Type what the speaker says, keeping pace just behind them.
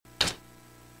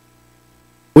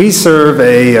We serve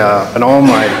an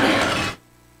almighty,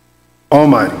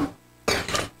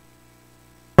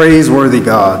 praiseworthy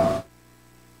God.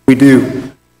 We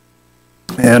do.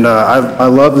 And I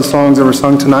love the songs that were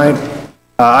sung tonight.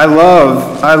 I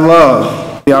love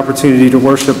the opportunity to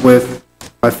worship with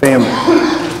my family.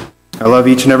 I love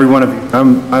each and every one of you.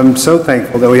 I'm so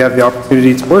thankful that we have the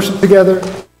opportunity to worship together,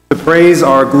 to praise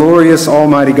our glorious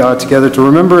almighty God together, to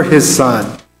remember his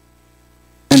Son,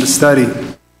 and to study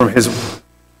from his word.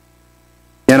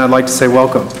 Again, I'd like to say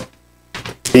welcome.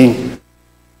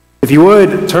 If you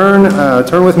would, turn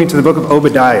with me to the book of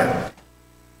Obadiah.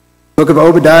 Book of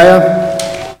Obadiah.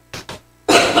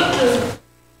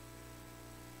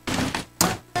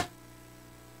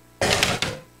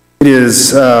 It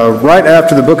is right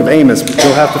after the book of Amos, but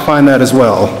you'll have to find that as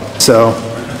well. So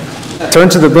turn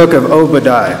to the book of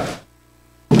Obadiah.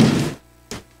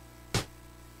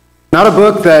 Not a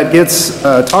book that gets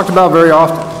talked about very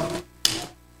often.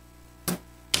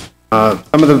 Some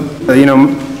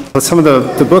of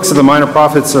the books of the minor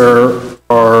prophets are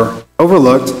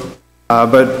overlooked,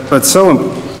 but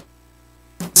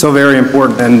so very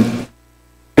important. And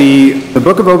the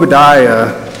book of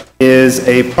Obadiah is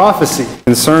a prophecy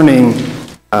concerning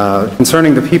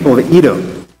the people of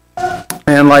Edom.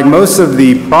 And like most of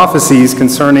the prophecies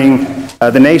concerning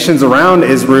the nations around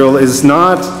Israel, is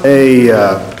not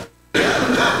a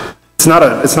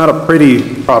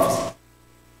pretty prophecy.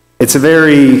 It's a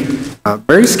very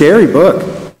scary book.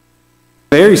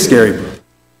 Very scary book.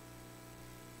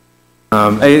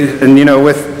 And you know,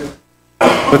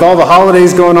 with all the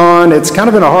holidays going on, it's kind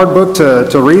of been a hard book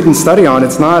to read and study on.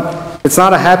 It's not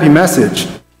a happy message.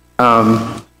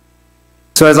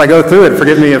 So as I go through it,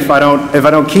 forgive me if I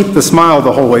don't keep the smile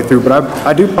the whole way through, but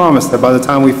I do promise that by the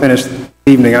time we finish this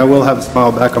evening, I will have a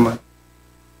smile back on my face.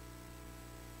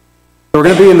 So we're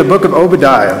going to be in the book of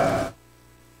Obadiah,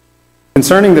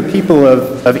 concerning the people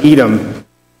of Edom.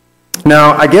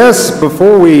 Now, I guess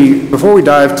before we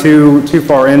dive too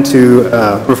far into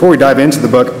before we dive into the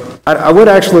book, I would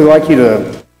actually like you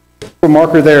to put a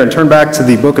marker there and turn back to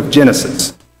the book of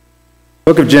Genesis.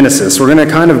 Book of Genesis. We're going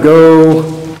to kind of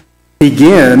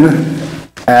begin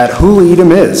at who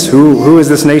Edom is. Who is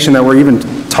this nation that we're even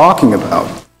talking about?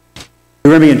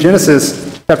 We're going to be in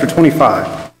Genesis chapter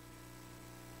 25.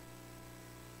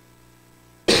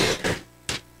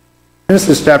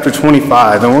 Genesis chapter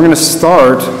 25, and we're going to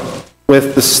start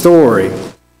with the story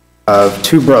of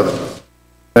two brothers.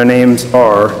 Their names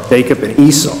are Jacob and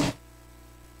Esau.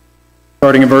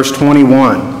 Starting in verse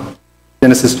 21,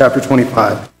 Genesis chapter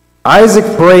 25. Isaac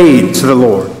prayed to the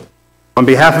Lord on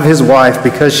behalf of his wife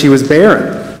because she was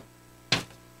barren.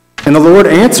 And the Lord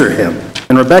answered him,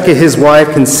 and Rebekah his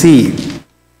wife conceived.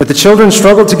 But the children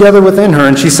struggled together within her,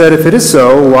 and she said, "If it is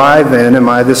so, why then am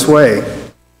I this way?"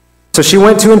 So she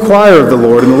went to inquire of the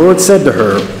Lord, and the Lord said to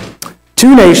her,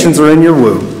 "Two nations are in your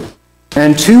womb,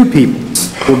 and two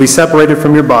peoples will be separated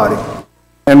from your body.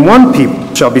 And one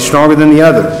people shall be stronger than the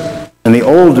other, and the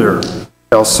older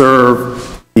shall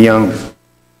serve the younger."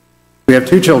 We have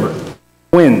two children,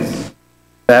 twins,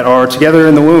 that are together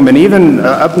in the womb. And even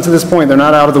up until this point, they're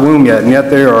not out of the womb yet, and yet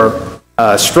they are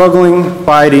struggling,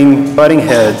 fighting, butting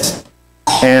heads.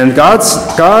 And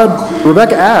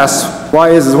Rebekah asks, why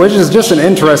is this? Which is just an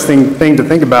interesting thing to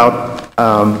think about.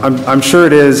 I'm sure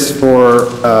it is for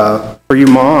you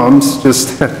moms.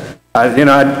 Just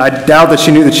I doubt that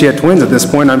she knew that she had twins at this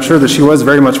point. I'm sure that she was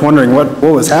very much wondering what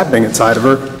was happening inside of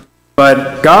her.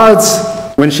 But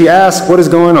when she asks what is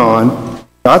going on,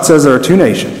 God says there are two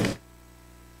nations.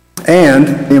 And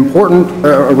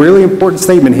a really important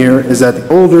statement here is that the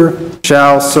older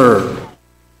shall serve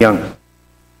the younger.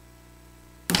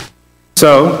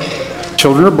 So,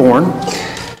 children are born.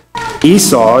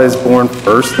 Esau is born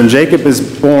first, and Jacob is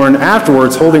born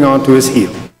afterwards, holding on to his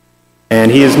heel.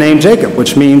 And he is named Jacob,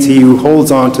 which means he who holds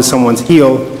on to someone's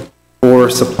heel or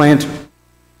supplanter.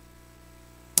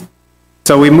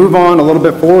 So we move on a little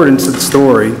bit forward into the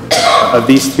story of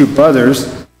these two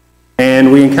brothers,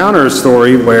 and we encounter a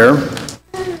story where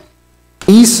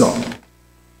Esau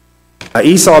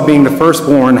being the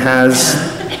firstborn, has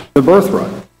the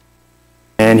birthright.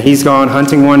 And he's gone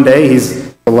hunting one day.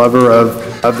 He's a lover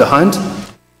of the hunt.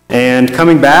 And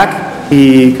coming back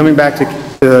to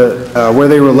where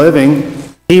they were living,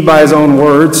 he, by his own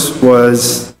words,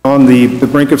 was on the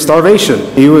brink of starvation.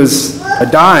 He was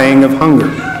dying of hunger.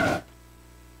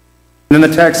 And then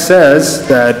the text says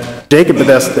that Jacob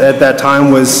at that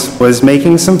time was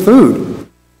making some food.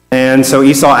 And so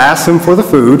Esau asked him for the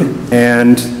food,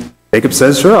 and Jacob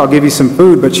says, "Sure, I'll give you some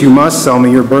food, but you must sell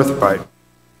me your birthright."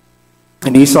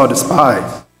 And Esau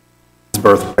despised his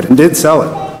birthright and did sell it.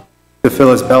 to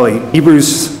fill his belly.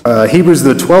 Hebrews,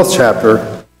 the 12th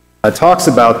chapter, talks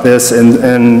about this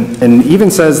and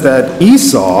even says that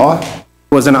Esau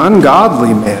was an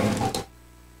ungodly man.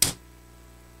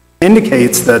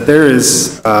 Indicates that there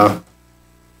is a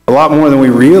lot more than we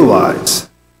realize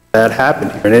that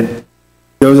happened here. And it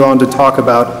goes on to talk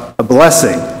about a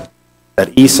blessing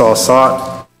that Esau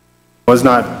sought was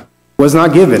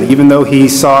not given, even though he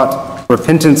sought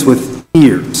repentance with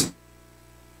tears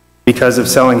because of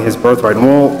selling his birthright.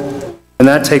 And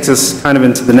that takes us kind of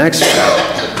into the next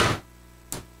chapter.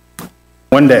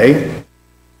 One day,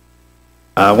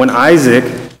 when Isaac,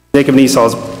 Jacob and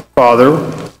Esau's father,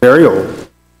 very old,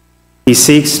 he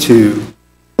seeks to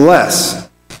bless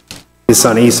his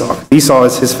son Esau. Esau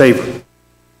is his favorite.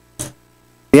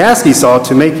 He asks Esau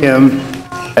to make him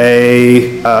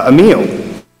a meal.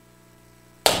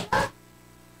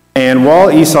 And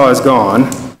while Esau is gone,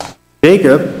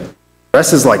 Jacob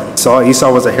dresses like Esau.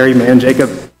 Esau was a hairy man.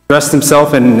 Jacob dressed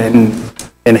himself in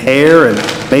hair and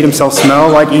made himself smell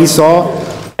like Esau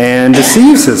and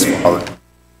deceives his father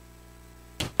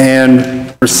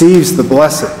and receives the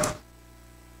blessing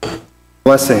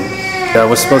that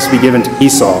was supposed to be given to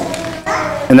Esau.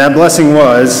 And that blessing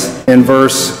was in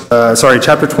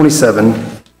chapter 27,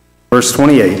 verse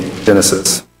 28,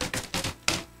 Genesis.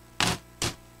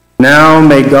 Now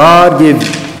may God give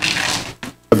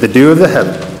of the dew of the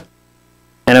heaven,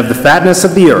 and of the fatness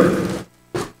of the earth,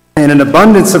 and an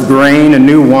abundance of grain and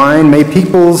new wine. May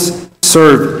peoples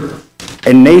serve you,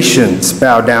 and nations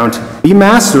bow down to you. Be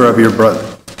master of your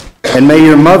brother. And may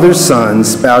your mother's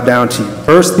sons bow down to you.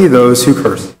 Cursed be those who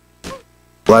curse you.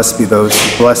 Blessed be those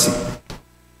who bless you.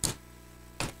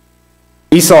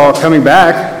 Esau, coming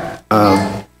back,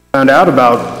 found out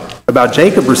about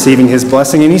Jacob receiving his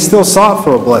blessing, and he still sought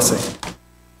for a blessing.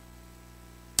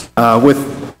 With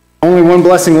only one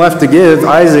blessing left to give,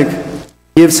 Isaac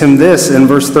gives him this in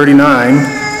verse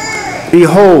 39.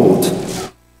 Behold,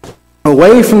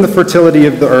 away from the fertility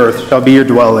of the earth shall be your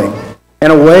dwelling,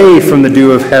 and away from the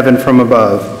dew of heaven from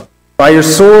above. By your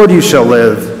sword you shall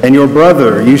live, and your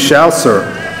brother you shall serve.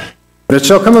 But it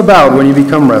shall come about when you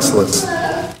become restless,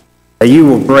 that you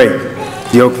will break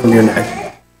the yoke from your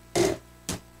neck.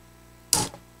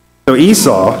 So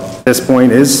Esau, at this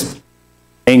point, is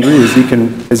angry, as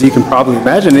you can probably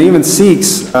imagine, and even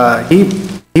seeks,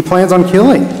 he plans on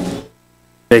killing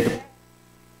Jacob.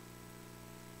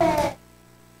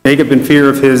 Jacob, in fear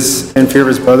of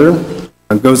his brother,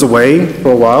 goes away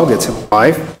for a while, gets him a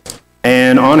wife,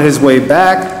 and on his way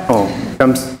back home,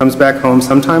 comes back home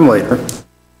sometime later,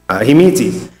 he meets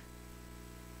Esau.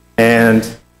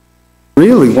 And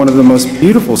really one of the most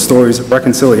beautiful stories of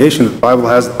reconciliation that the Bible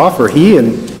has to offer, he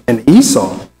and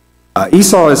Esau.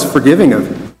 Esau is forgiving of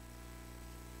him.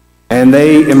 And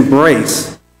they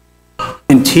embrace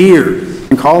in tears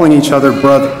and calling each other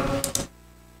brother.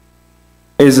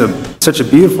 It is such a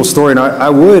beautiful story, and I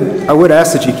would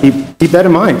ask that you keep that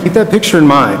in mind. Keep that picture in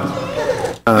mind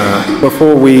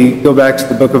before we go back to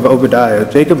the book of Obadiah.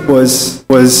 Jacob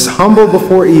was humble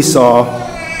before Esau,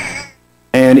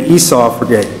 and Esau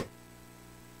forgave.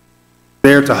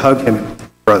 There to hug him,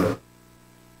 brother.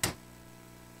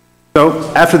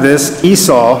 So after this,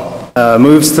 Esau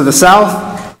moves to the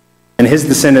south, and his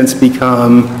descendants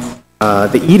become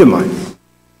the Edomites.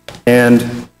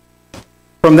 And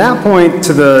from that point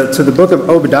to the book of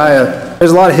Obadiah,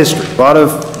 there's a lot of history,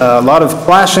 a lot of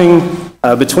clashing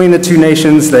between the two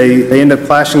nations. They end up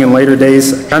clashing in later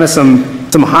days. Kind of some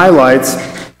highlights.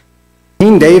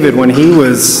 King David, when he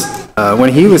was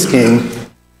king,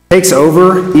 takes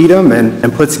over Edom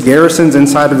and puts garrisons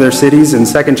inside of their cities in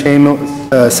 2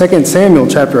 Samuel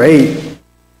chapter 8.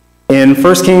 In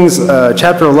 1 Kings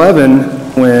chapter 11,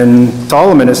 when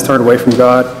Solomon is turned away from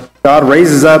God, God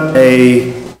raises up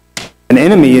an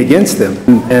enemy against them.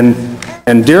 And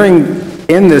in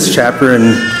this chapter,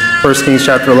 in 1 Kings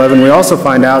chapter 11, we also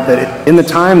find out that in the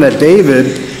time that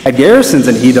David had garrisons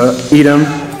in Edom,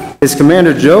 his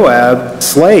commander Joab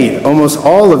slayed almost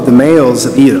all of the males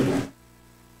of Edom.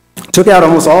 Took out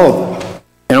almost all of them.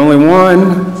 And only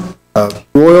one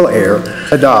royal heir,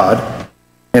 Hadad,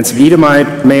 and some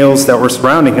Edomite males that were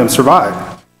surrounding him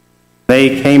survived.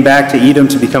 They came back to Edom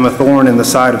to become a thorn in the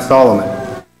side of Solomon.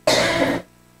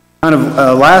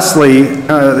 Lastly,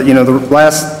 the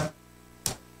last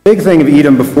big thing of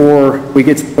Edom before we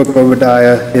get to the book of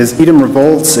Obadiah is Edom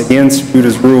revolts against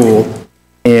Judah's rule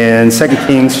in 2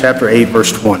 Kings chapter 8,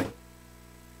 verse 20.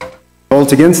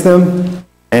 Revolt against them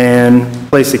and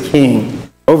place a king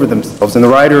over themselves. And the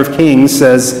writer of Kings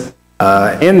says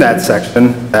in that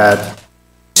section that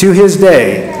to his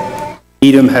day,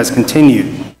 Edom has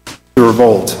continued to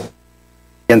revolt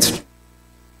against Judah.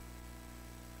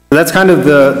 So that's kind of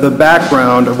the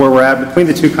background of where we're at between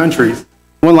the two countries.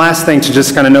 One last thing to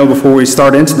just kind of know before we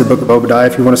start into the book of Obadiah,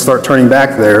 if you want to start turning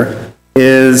back there,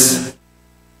 is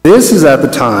this is at the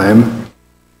time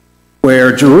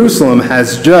where Jerusalem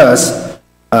has just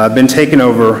been taken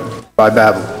over by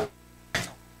Babylon.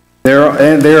 They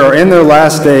are in their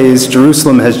last days.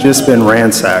 Jerusalem has just been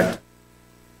ransacked.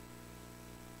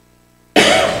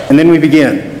 And then we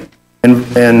begin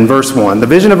in verse 1. The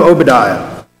vision of Obadiah.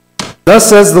 Thus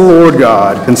says the Lord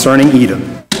God concerning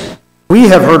Edom. We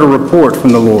have heard a report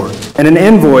from the Lord, and an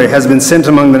envoy has been sent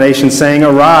among the nations, saying,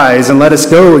 Arise, and let us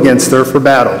go against her for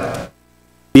battle.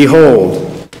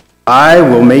 Behold, I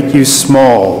will make you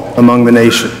small among the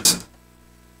nations.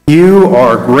 You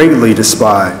are greatly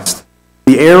despised.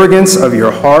 The arrogance of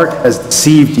your heart has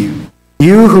deceived you.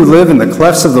 You who live in the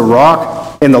clefts of the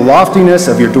rock, in the loftiness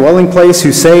of your dwelling place,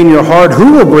 who say in your heart,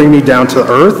 Who will bring me down to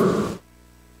earth?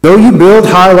 Though you build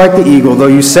high like the eagle, though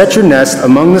you set your nest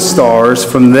among the stars,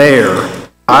 from there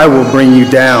I will bring you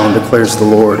down, declares the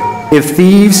Lord. If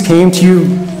thieves came to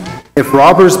you, if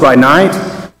robbers by night,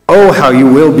 oh, how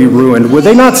you will be ruined. Would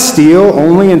they not steal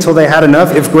only until they had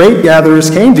enough? If grape gatherers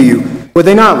came to you, would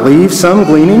they not leave some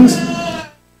gleanings?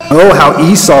 Oh, how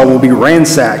Esau will be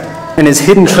ransacked, and his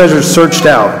hidden treasures searched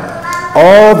out.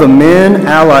 All the men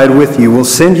allied with you will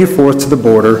send you forth to the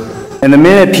border, and the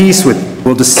men at peace with you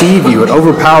will deceive you and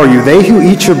overpower you. They who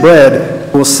eat your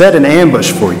bread will set an ambush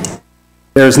for you.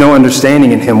 There is no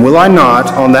understanding in him. Will I not,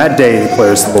 on that day,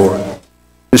 declares the Lord,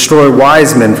 destroy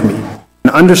wise men from you,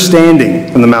 and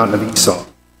understanding from the mountain of Esau?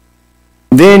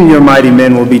 Then your mighty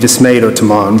men will be dismayed, O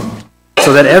Teman,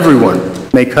 so that everyone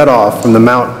may be cut off from the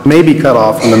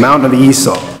mountain of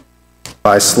Esau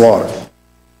by slaughter.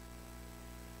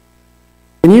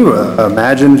 Can you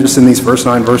imagine, just in these first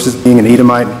 9 verses, being an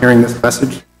Edomite and hearing this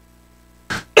message?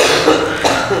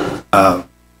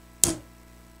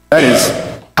 That is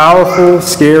powerful,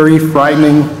 scary,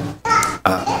 frightening.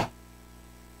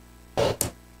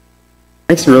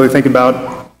 Makes you really think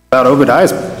about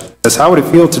Obadiah's message. How would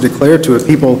it feel to declare to a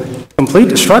people complete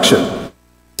destruction?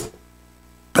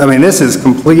 I mean, this is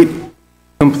complete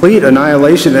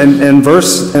annihilation. And in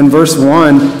verse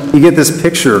 1, you get this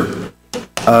picture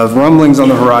of rumblings on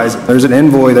the horizon. There's an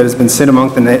envoy that has been sent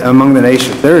among the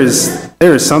nations. There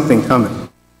is something coming.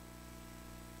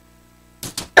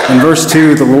 In verse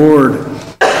 2, the Lord,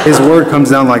 his word comes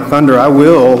down like thunder. I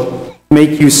will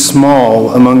make you small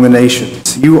among the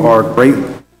nations. You are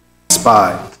greatly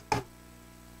despised.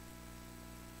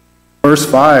 Verse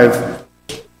 5,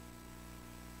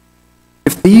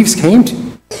 if thieves came to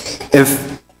you,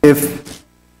 if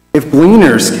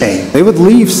gleaners came, they would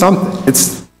leave something.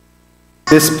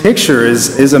 This picture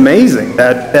is amazing,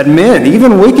 that men,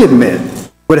 even wicked men,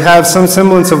 would have some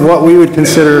semblance of what we would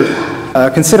consider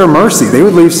mercy. They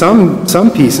would leave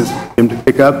some pieces for him to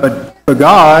pick up, but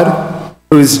God,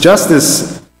 whose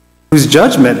justice, whose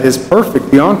judgment is perfect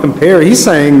beyond compare, he's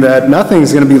saying that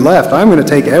nothing's going to be left. I'm going to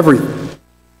take everything.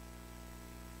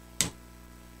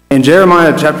 In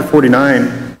Jeremiah chapter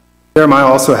 49, Jeremiah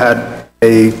also had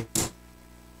a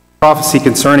prophecy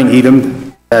concerning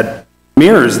Edom that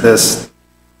mirrors this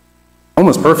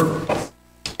almost perfectly.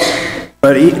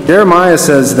 But Jeremiah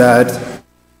says that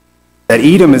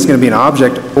Edom is going to be an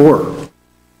object of horror.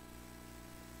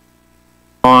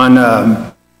 On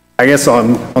the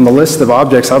list of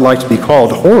objects I'd like to be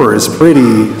called, horror is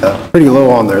pretty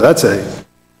low on there. That's a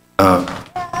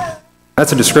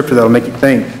descriptor that'll make you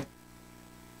think.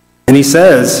 And he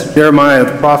says, Jeremiah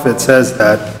the prophet says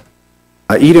that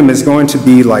Edom is going to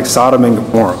be like Sodom and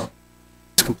Gomorrah.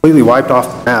 It's completely wiped off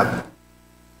the map.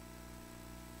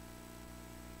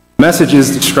 The message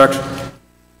is destruction.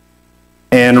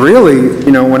 And really,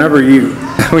 whenever you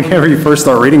first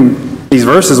start reading these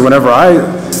verses, whenever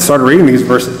I started reading these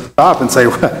verses, stop and say,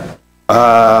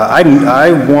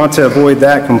 I want to avoid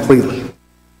that completely.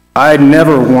 I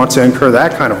never want to incur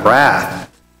that kind of wrath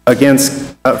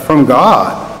from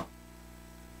God.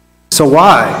 So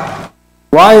why?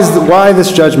 Why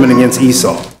this judgment against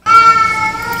Esau?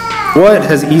 What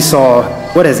has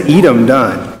Edom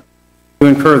done to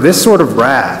incur this sort of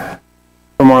wrath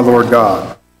from our Lord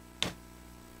God?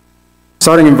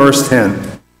 Starting in verse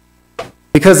 10.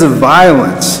 Because of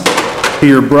violence to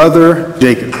your brother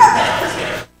Jacob,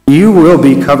 you will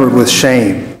be covered with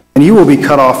shame, and you will be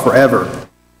cut off forever.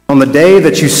 On the day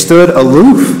that you stood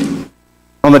aloof,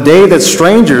 on the day that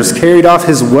strangers carried off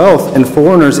his wealth and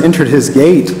foreigners entered his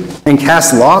gate and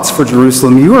cast lots for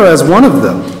Jerusalem, you are as one of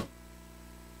them.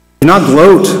 Do not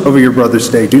gloat over your brother's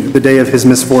day, the day of his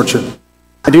misfortune.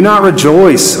 And do not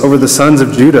rejoice over the sons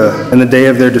of Judah in the day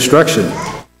of their destruction.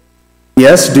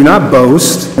 Yes, do not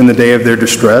boast in the day of their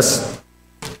distress.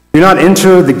 Do not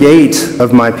enter the gate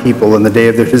of my people in the day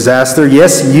of their disaster.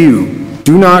 Yes, you,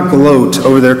 do not gloat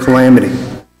over their calamity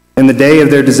in the day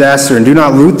of their disaster, and do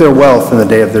not loot their wealth in the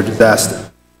day of their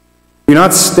disaster. Do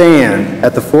not stand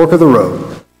at the fork of the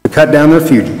road to cut down their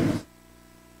fugitives,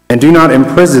 and do not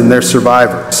imprison their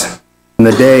survivors in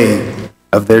the day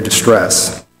of their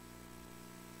distress.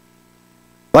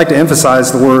 I'd like to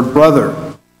emphasize the word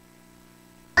brother.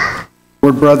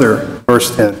 Word brother,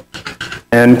 verse 10.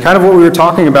 And kind of what we were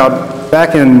talking about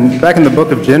back in the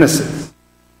book of Genesis.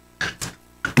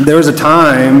 There was a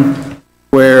time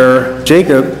where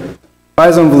Jacob, by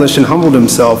his own volition, humbled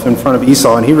himself in front of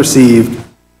Esau, and he received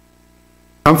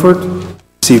comfort,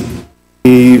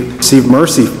 he received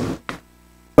mercy.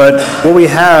 But what we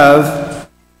have,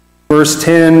 verse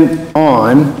 10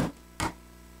 on,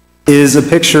 is a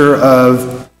picture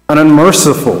of an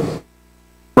unmerciful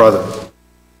brother.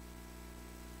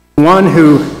 One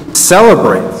who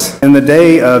celebrates in the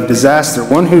day of disaster,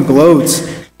 one who gloats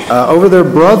over their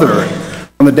brother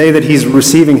on the day that he's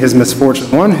receiving his misfortune,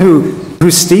 one who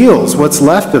steals what's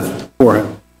left for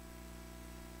him,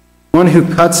 one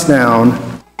who cuts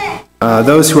down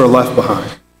those who are left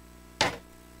behind.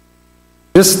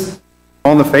 Just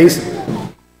on the face of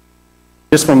it,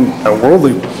 just from a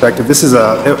worldly perspective,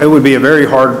 it would be a very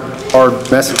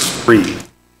hard message to read.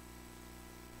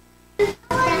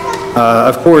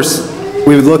 Of course,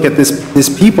 we would look at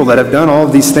this people that have done all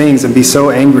of these things and be so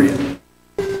angry.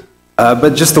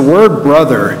 But just the word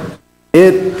brother,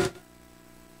 it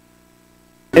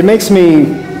makes me,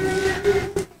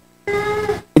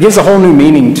 it gives a whole new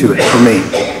meaning to it for me.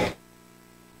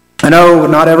 I know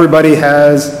not everybody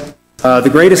has the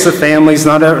greatest of families,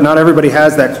 not everybody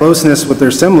has that closeness with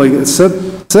their siblings,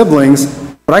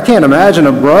 but I can't imagine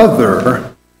a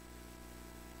brother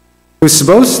who's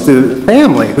supposed to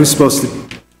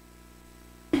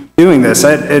doing this.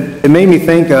 It made me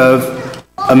think of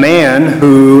a man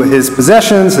who his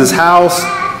possessions, his house,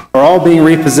 are all being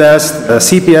repossessed.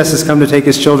 CPS has come to take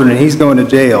his children, and he's going to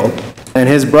jail, and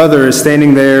his brother is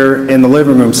standing there in the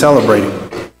living room celebrating.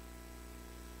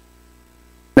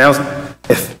 Now,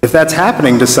 if that's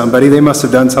happening to somebody, they must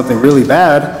have done something really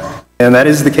bad, and that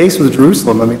is the case with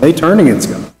Jerusalem. I mean, they turned against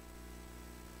God.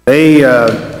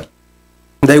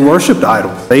 They worshipped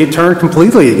idols. They turned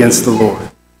completely against the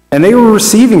Lord. And they were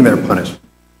receiving their punishment.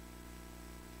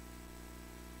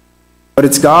 But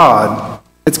it's God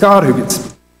who gets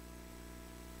it.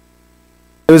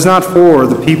 It was not for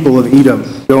the people of Edom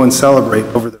to go and celebrate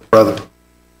over their brother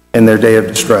in their day of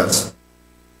distress.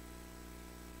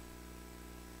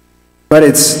 But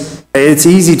it's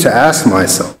easy to ask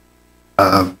myself,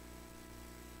 do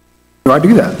I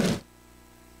do that?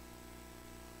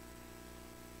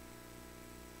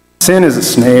 Sin is a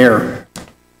snare.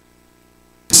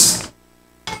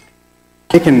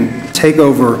 It can take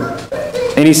over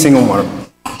any single one of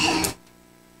us.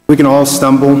 We can all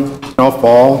stumble, we can all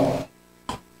fall.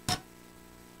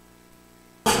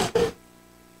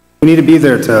 We need to be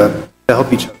there to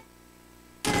help each other.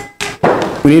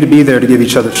 We need to be there to give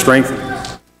each other strength.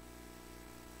 And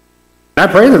I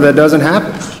pray that doesn't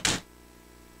happen.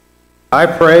 I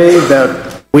pray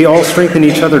that we all strengthen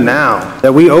each other now,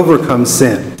 that we overcome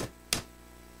sin,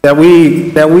 that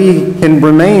we can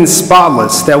remain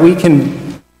spotless, that we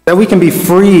can be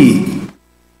free.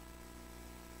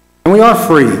 And we are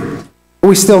free, but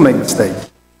we still make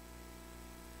mistakes.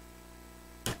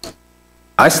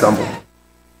 I stumble.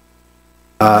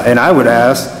 And I would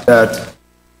ask that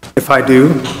if I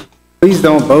do, please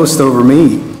don't boast over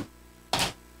me.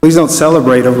 Please don't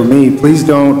celebrate over me. Please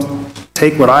don't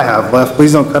take what I have left.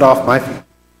 Please don't cut off my feet.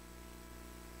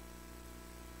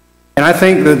 And I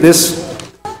think that this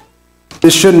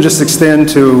shouldn't just extend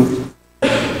to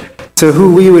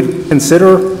who we would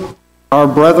consider our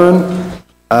brethren.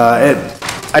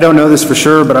 I don't know this for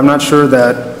sure, but I'm not sure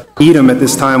that Edom at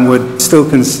this time would still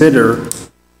consider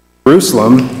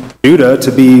Jerusalem, Judah,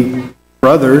 to be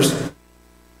brothers.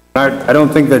 I don't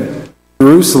think that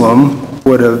Jerusalem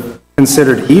would have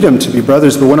considered Edom to be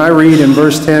brothers, but when I read in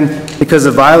verse 10, because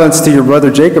of violence to your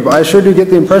brother Jacob, I sure do get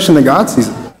the impression that God sees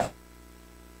it.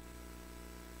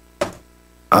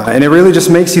 And it really just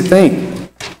makes you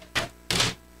think.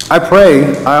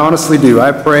 I honestly do,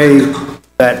 I pray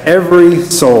that every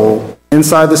soul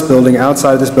inside this building,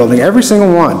 outside this building, every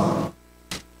single one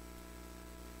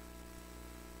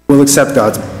will accept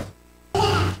God's word.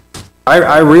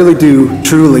 I really do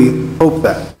truly hope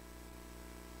that.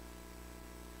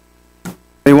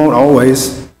 They won't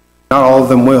always, not all of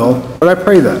them will, but I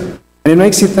pray that. And it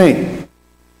makes you think. It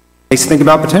makes you think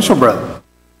about potential brother.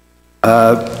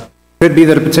 Could be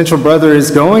that a potential brother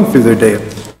is going through their day.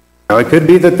 Now, it could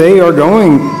be that they are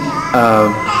going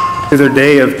to their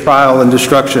day of trial and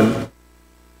destruction.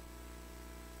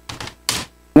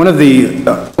 One of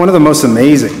the most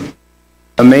amazing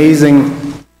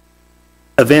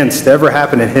events to ever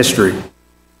happen in history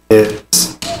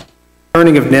is the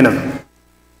turning of Nineveh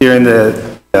during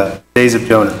the days of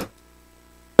Jonah.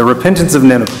 The repentance of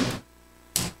Nineveh.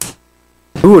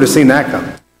 Who would have seen that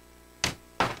coming?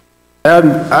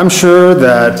 I'm sure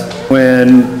that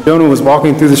when Jonah was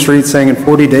walking through the streets saying in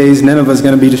 40 days Nineveh is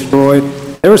going to be destroyed,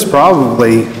 there was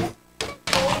probably,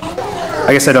 I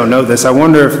guess I don't know this, I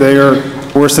wonder if there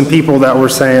were some people that were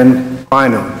saying,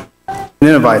 finally,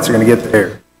 Ninevites are going to get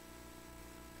there.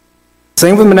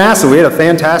 Same with Manasseh. We had a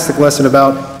fantastic lesson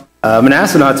about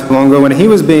Manasseh not too long ago when he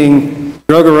was being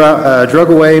drug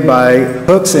away by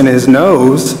hooks in his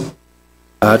nose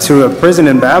to a prison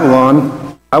in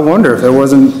Babylon. I wonder if there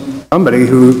wasn't somebody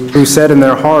who said in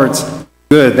their hearts,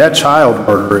 good, that child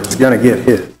murderer is going to get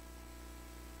hit.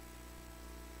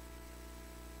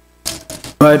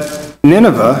 But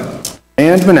Nineveh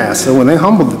and Manasseh, when they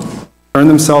humbled, turned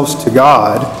themselves to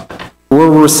God,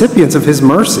 were recipients of his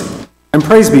mercy. And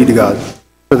praise be to God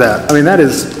for that. I mean, that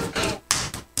is,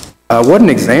 what an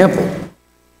example.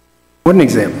 What an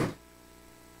example.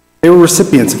 They were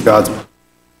recipients of God's mercy.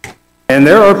 And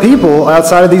there are people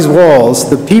outside of these walls,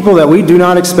 the people that we do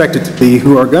not expect it to be,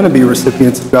 who are going to be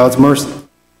recipients of God's mercy.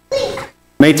 It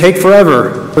may take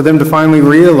forever for them to finally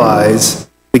realize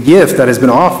the gift that has been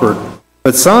offered,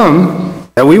 but some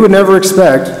that we would never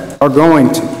expect are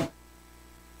going to.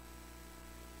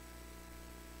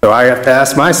 So I have to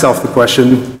ask myself the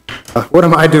question, what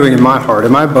am I doing in my heart?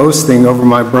 Am I boasting over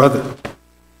my brother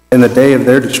in the day of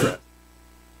their distress?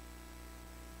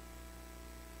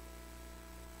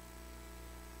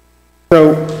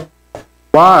 So,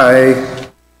 why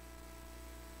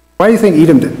do you think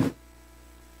Edom did?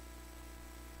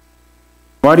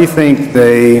 Why do you think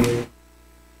they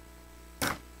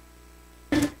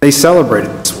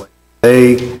celebrated this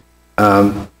way?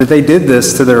 That they did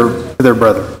this to their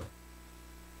brother.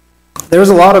 There was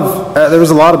a lot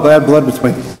of bad blood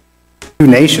between these two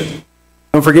nations.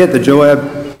 Don't forget that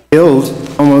Joab killed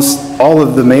almost all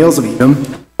of the males of Edom.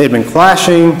 They had been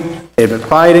clashing. They had been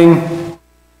fighting.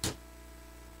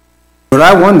 But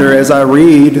I wonder, as I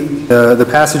read the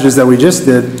passages that we just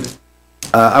did,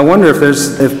 I wonder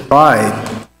if pride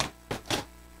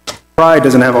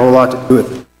doesn't have a whole lot to do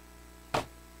with it.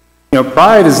 You know,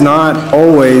 pride is not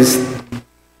always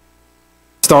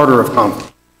starter of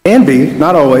conflict. Can be,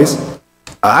 not always.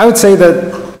 I would say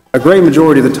that a great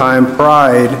majority of the time,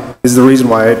 pride is the reason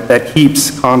why that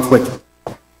keeps conflict.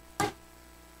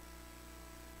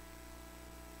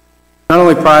 Not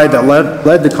only pride that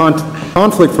led the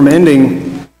conflict from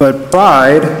ending, but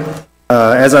pride,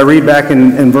 as I read back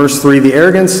in verse 3, the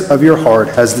arrogance of your heart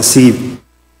has deceived you.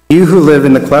 You who live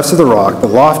in the clefts of the rock, the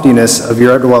loftiness of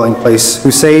your dwelling place,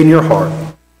 who say in your heart,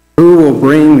 who will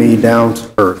bring me down to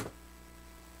earth?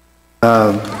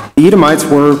 The Edomites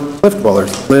were cliff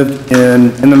dwellers, lived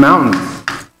in the mountains.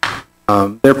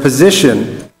 Their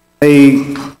position,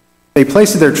 they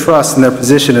placed their trust in their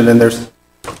position and in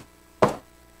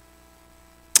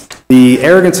the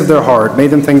arrogance of their heart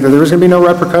made them think that there was going to be no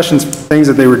repercussions for things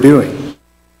that they were doing.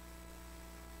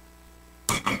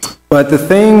 But the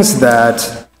things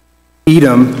that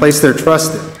Edom placed their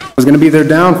trust in was going to be their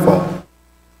downfall.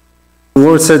 The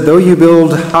Lord said, though you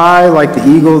build high like the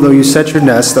eagle, though you set your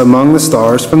nest among the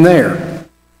stars, from there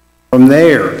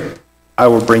I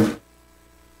will bring you.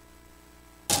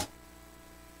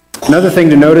 Another thing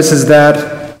to notice is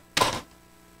that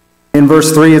in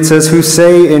verse 3 it says, who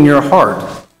say in your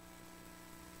heart,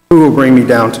 who will bring me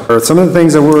down to earth? Most of the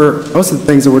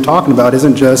things that we're talking about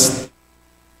isn't just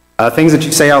things that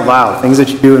you say out loud, things that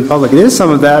you do in public. It is some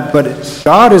of that, but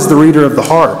God is the reader of the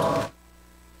heart.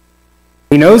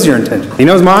 He knows your intention. He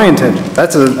knows my intention.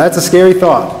 That's a scary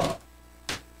thought.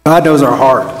 God knows our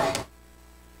heart.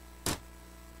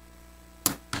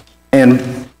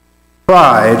 And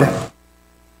pride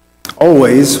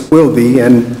always will be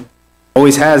and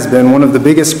always has been one of the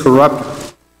biggest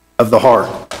corruptors of the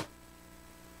heart.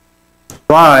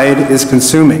 Pride is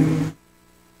consuming.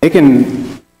 It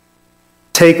can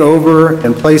take over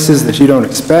in places that you don't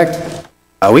expect.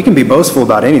 We can be boastful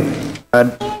about anything.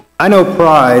 I know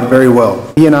pride very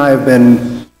well. He and I have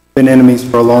been enemies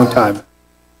for a long time.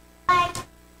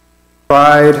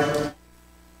 Pride,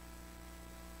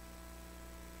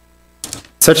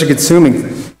 such a consuming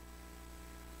thing.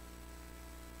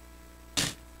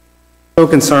 So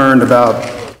concerned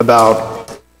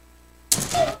about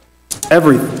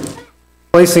everything.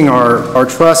 Placing our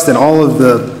trust in all of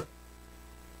the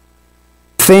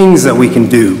things that we can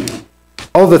do,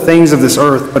 all the things of this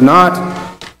earth, but not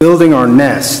building our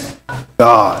nest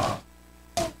God.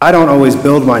 I don't always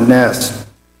build my nest,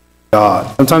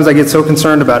 God. Sometimes I get so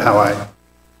concerned about how I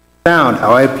sound,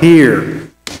 how I appear.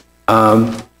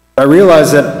 I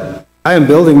realize that I am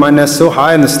building my nest so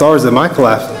high in the stars that my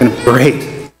collapse is going to be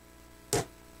great.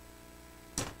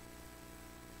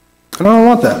 And I don't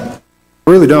want that.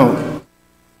 I really don't.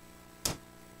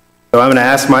 So I'm going to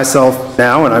ask myself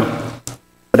now, and I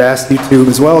would ask you too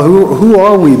as well, who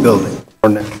are we building?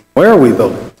 Or where are we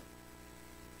building?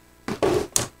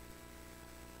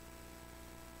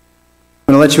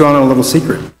 I'm going to let you on a little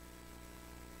secret.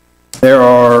 There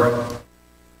are a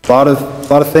lot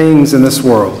of things in this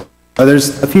world.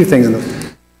 There's a few things in this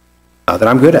world that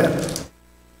I'm good at.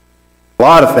 A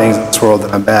lot of things in this world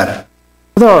that I'm bad at.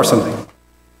 But there are some things.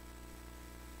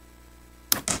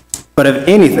 But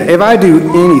if I do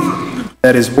anything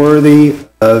that is worthy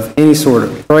of any sort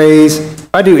of praise,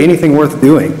 if I do anything worth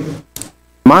doing,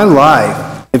 my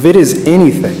life, if it is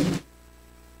anything,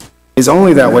 is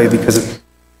only that way because of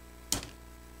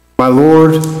my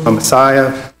Lord, my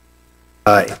Messiah.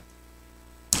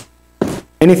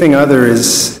 Anything other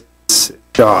is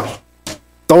Josh. It's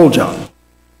old Josh.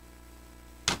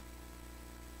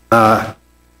 And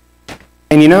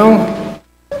you know,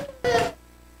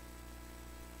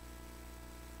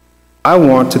 I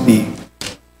want to be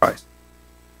Christ.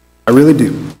 I really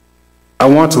do. I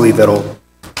want to leave that old.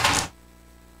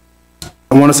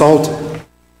 I want us all to.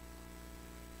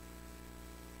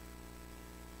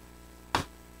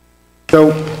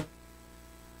 So,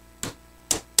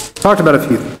 talked about a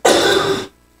few things.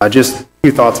 Just a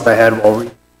few thoughts that I had while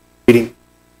reading.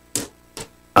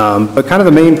 But kind of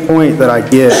the main point that I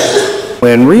get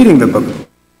when reading the book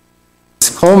is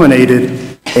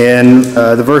culminated in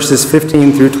the verses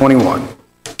 15 through 21.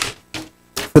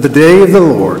 For the day of the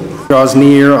Lord draws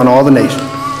near on all the nations.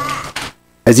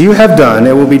 As you have done,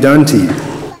 it will be done to you.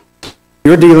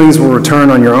 Your dealings will return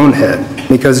on your own head,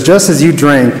 because just as you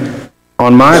drank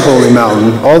on my holy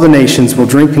mountain, all the nations will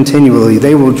drink continually.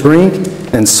 They will drink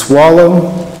and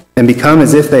swallow and become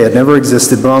as if they had never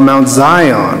existed. But on Mount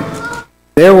Zion,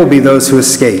 there will be those who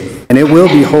escape, and it will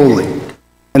be holy.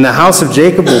 And the house of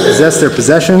Jacob will possess their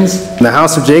possessions, and the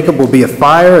house of Jacob will be a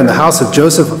fire, and the house of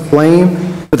Joseph a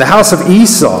flame. But the house of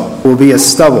Esau will be a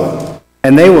stubble,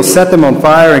 and they will set them on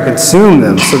fire and consume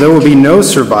them, so there will be no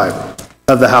survivor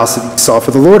of the house of Esau.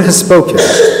 For the Lord has spoken.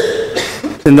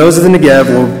 And those of the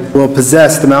Negev will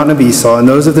possess the mountain of Esau, and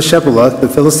those of the Shephelah, the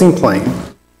Philistine plain,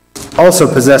 also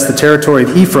possess the territory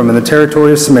of Ephraim and the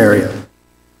territory of Samaria.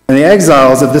 And the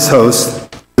exiles of this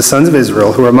host, the sons of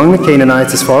Israel, who are among the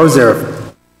Canaanites as far as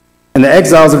Zarephath, and the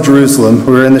exiles of Jerusalem,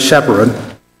 who are in the Shepherd,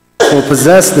 will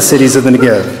possess the cities of the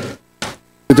Negev.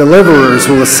 The deliverers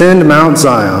will ascend Mount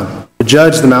Zion to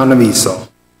judge the mountain of Esau,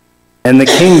 and the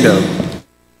kingdom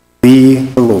be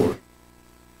the Lord.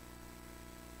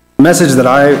 The message that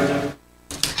I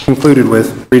concluded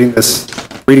with reading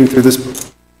through this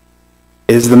book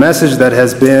is the message that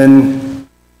has been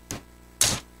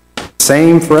the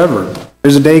same forever.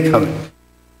 There's a day coming.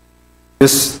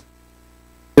 Just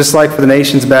like for the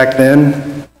nations back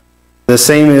then, the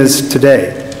same is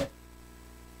today.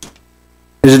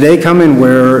 There's a day coming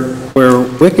where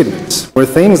wickedness, where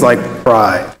things like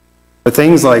pride, where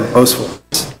things like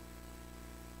boastfulness,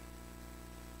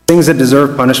 things that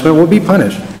deserve punishment will be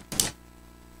punished.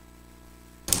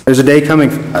 There's a day coming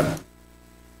for that.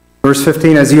 Verse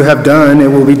 15, as you have done, it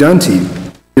will be done to you.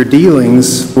 Your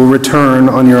dealings will return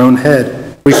on your own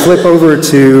head. We flip over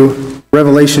to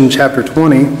Revelation chapter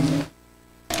 20.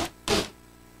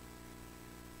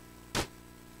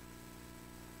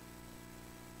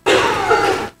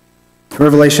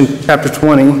 Revelation chapter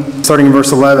 20, starting in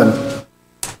verse 11.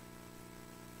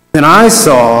 Then I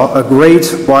saw a great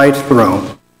white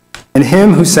throne, and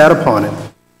him who sat upon it,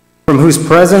 from whose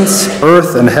presence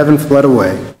earth and heaven fled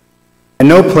away, and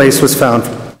no place was found for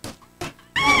them.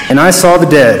 And I saw the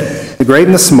dead, the great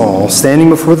and the small, standing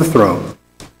before the throne,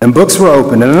 and books were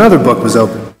opened, and another book was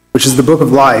opened, which is the book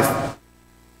of life.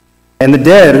 And the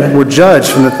dead were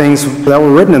judged from the things that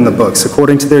were written in the books,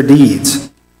 according to their deeds.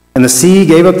 And the sea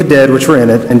gave up the dead which were in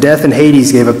it, and death and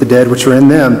Hades gave up the dead which were in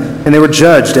them, and they were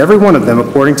judged, every one of them,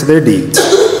 according to their deeds.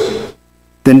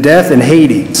 Then death and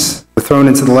Hades were thrown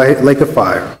into the lake of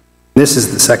fire. This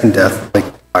is the second death, the lake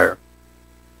of fire.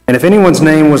 And if anyone's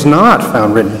name was not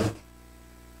found written,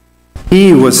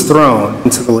 he was thrown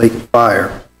into the lake of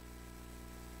fire.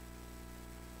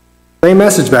 Same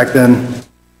message back then.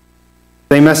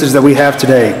 Same message that we have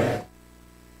today.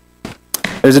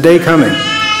 There's a day coming.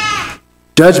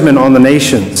 Judgment on the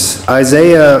nations. In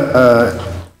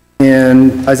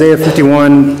Isaiah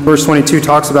 51, verse 22,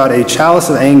 talks about a chalice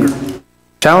of anger,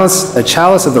 a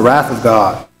chalice of the wrath of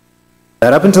God.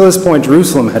 that up until this point,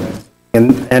 Jerusalem had,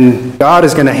 and God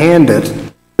is going to hand it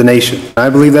to the nation. I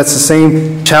believe that's the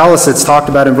same chalice that's talked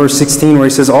about in verse 16, where he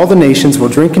says, all the nations will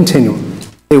drink continually.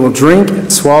 They will drink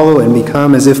and swallow and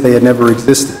become as if they had never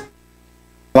existed.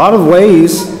 A lot of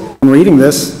ways in reading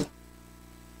this,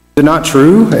 they're not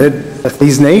true.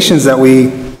 These nations that we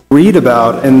read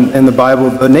about in the Bible,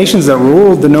 the nations that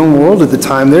ruled the known world at the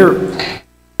time, they're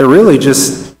really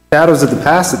just shadows of the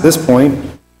past at this point.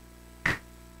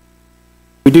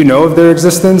 We do know of their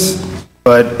existence,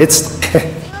 but it's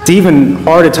even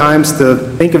hard at times to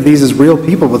think of these as real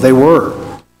people, but they were.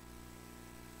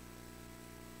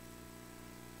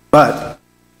 But,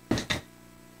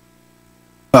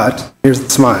 here's the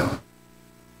smile.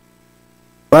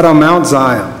 But on Mount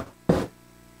Zion,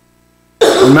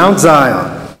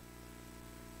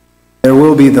 there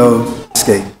will be those who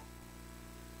escape.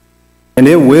 And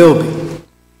it will be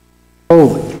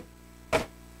holy.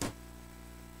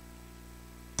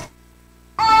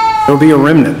 There will be a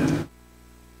remnant.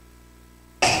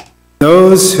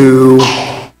 Those who,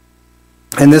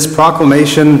 in this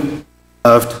proclamation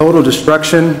of total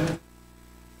destruction,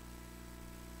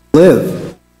 live.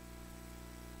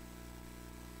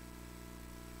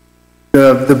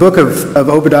 The book of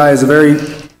Obadiah is a very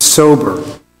sober,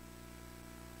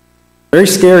 very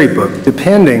scary book,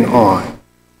 depending on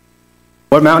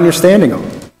what mountain you're standing on.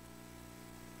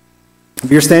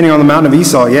 If you're standing on the mountain of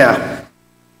Esau, yeah.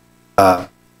 What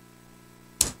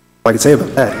I could say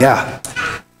about that, yeah.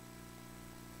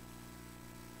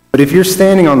 But if you're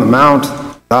standing on the Mount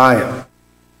Zion,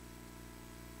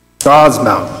 God's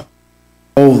mountain,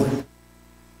 holy,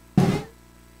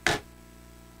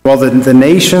 while the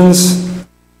nations,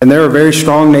 and there are very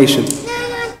strong nations,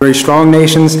 very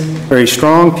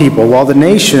strong people, while the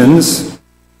nations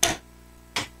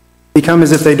become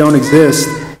as if they don't exist,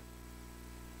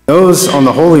 those on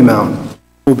the holy mountain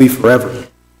will be forever.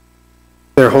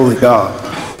 Their holy God.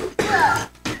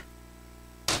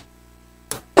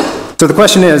 So the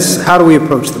question is, how do we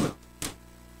approach them?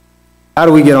 How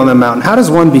do we get on that mountain? How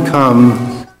does one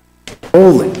become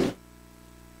holy?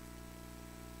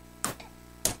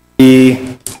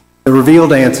 The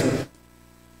revealed answer.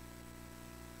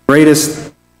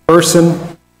 Greatest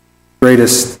person,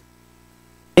 greatest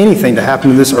anything to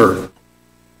happen to this earth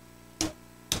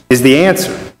is the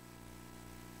answer.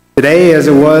 Today as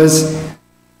it was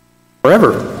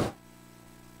forever.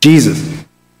 Jesus.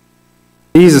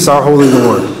 Jesus, our holy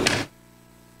Lord.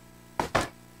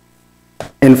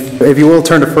 And if you will,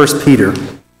 turn to 1 Peter.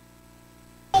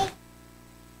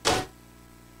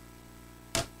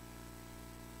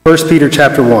 First Peter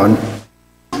chapter 1.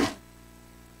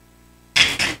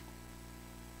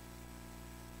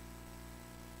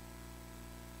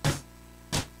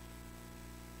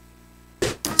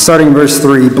 Starting in verse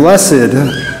 3. Blessed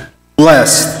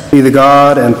be the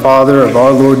God and Father of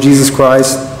our Lord Jesus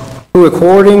Christ, who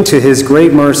according to his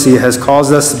great mercy has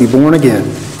caused us to be born again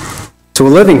to a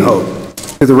living hope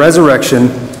through the resurrection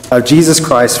of Jesus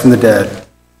Christ from the dead,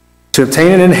 to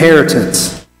obtain an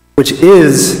inheritance which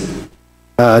is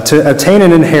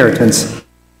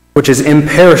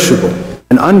imperishable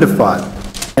and undefiled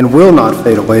and will not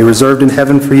fade away, reserved in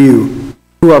heaven for you,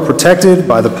 who are protected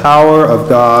by the power of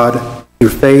God through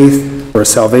faith for a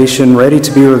salvation ready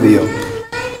to be revealed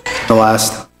in the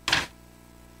last time.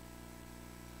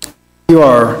 You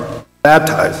are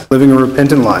baptized, living a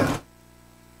repentant life.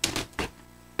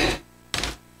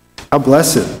 How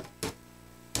blessed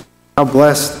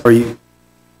are you?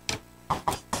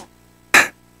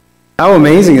 How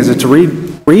amazing is it to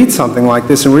read something like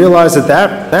this and realize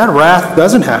that wrath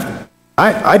doesn't have to.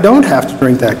 I don't have to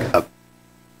drink that cup.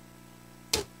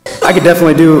 I could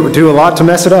definitely do a lot to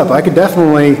mess it up. I could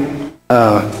definitely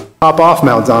hop off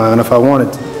Mount Zion if I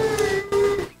wanted to.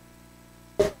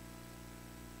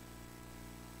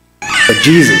 But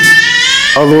Jesus,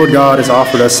 our Lord God, has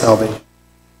offered us salvation.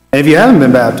 And if you haven't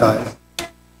been baptized,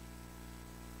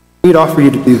 we'd offer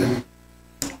you to do that.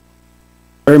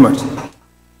 Very much so.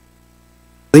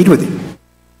 Lead with you.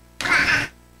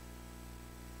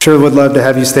 Sure would love to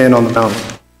have you stand on the mountain.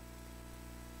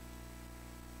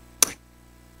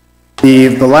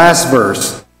 The last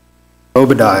verse,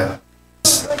 Obadiah,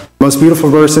 the most beautiful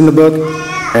verse in the book,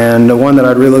 and the one that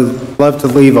I'd really love to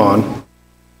leave on.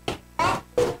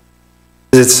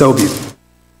 It's so beautiful.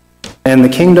 And the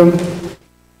kingdom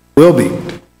will be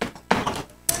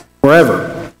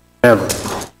forever, ever,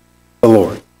 the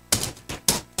Lord.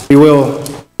 If you will,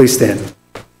 please stand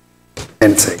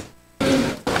and sing.